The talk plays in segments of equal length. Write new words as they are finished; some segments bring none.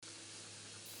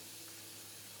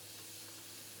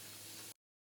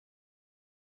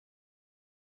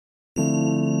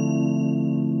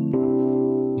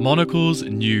Monocle's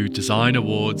new design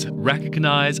awards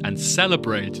recognize and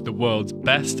celebrate the world's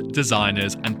best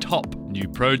designers and top new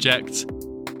projects,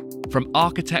 from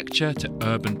architecture to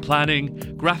urban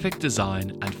planning, graphic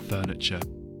design, and furniture.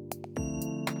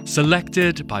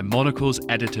 Selected by Monocle's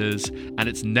editors and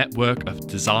its network of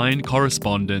design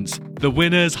correspondents, the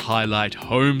winners highlight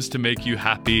homes to make you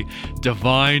happy,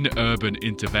 divine urban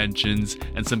interventions,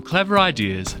 and some clever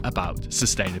ideas about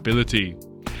sustainability.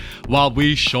 While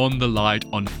we shone the light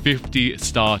on 50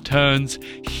 star turns,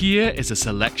 here is a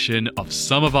selection of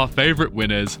some of our favourite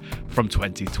winners from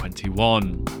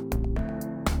 2021.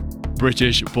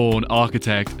 British-born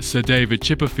architect Sir David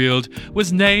Chipperfield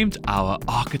was named our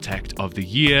Architect of the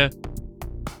Year.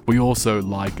 We also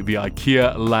like the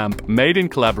IKEA lamp made in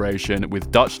collaboration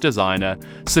with Dutch designer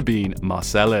Sabine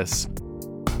Marcellus.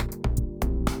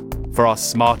 For our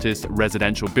smartest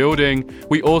residential building,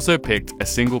 we also picked a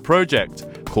single project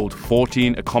called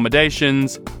 14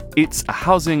 Accommodations. It's a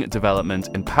housing development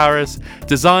in Paris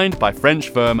designed by French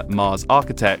firm Mars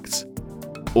Architects.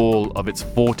 All of its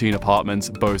 14 apartments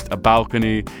boast a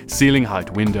balcony,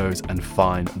 ceiling-height windows, and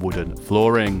fine wooden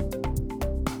flooring.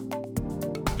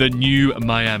 The new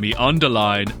Miami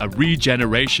Underline, a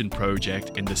regeneration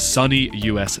project in the sunny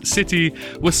US city,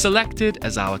 was selected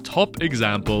as our top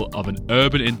example of an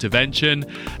urban intervention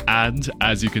and,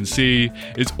 as you can see,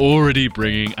 is already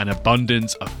bringing an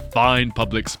abundance of fine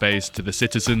public space to the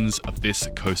citizens of this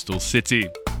coastal city.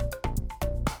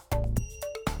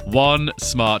 One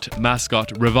Smart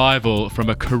Mascot Revival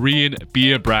from a Korean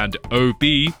beer brand OB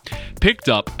picked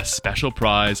up a special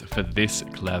prize for this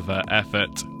clever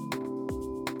effort.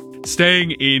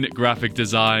 Staying in graphic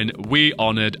design, we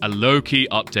honoured a low-key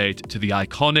update to the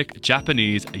iconic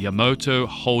Japanese Yamato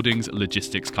Holdings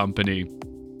logistics company.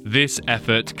 This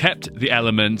effort kept the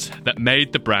element that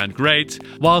made the brand great,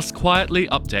 whilst quietly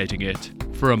updating it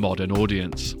for a modern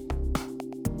audience.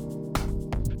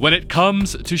 When it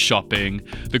comes to shopping,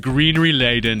 the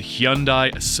greenery-laden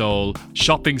Hyundai Seoul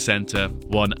Shopping Centre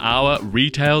won our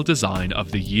Retail Design of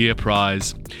the Year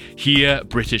prize. Here,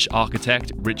 British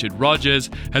architect Richard Rogers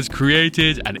has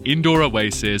created an indoor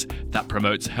oasis that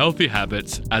promotes healthy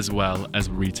habits as well as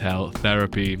retail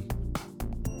therapy.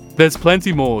 There's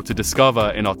plenty more to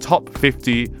discover in our top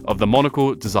 50 of the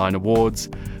Monocle Design Awards.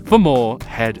 For more,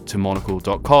 head to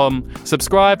monocle.com,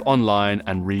 subscribe online,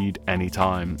 and read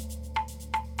anytime.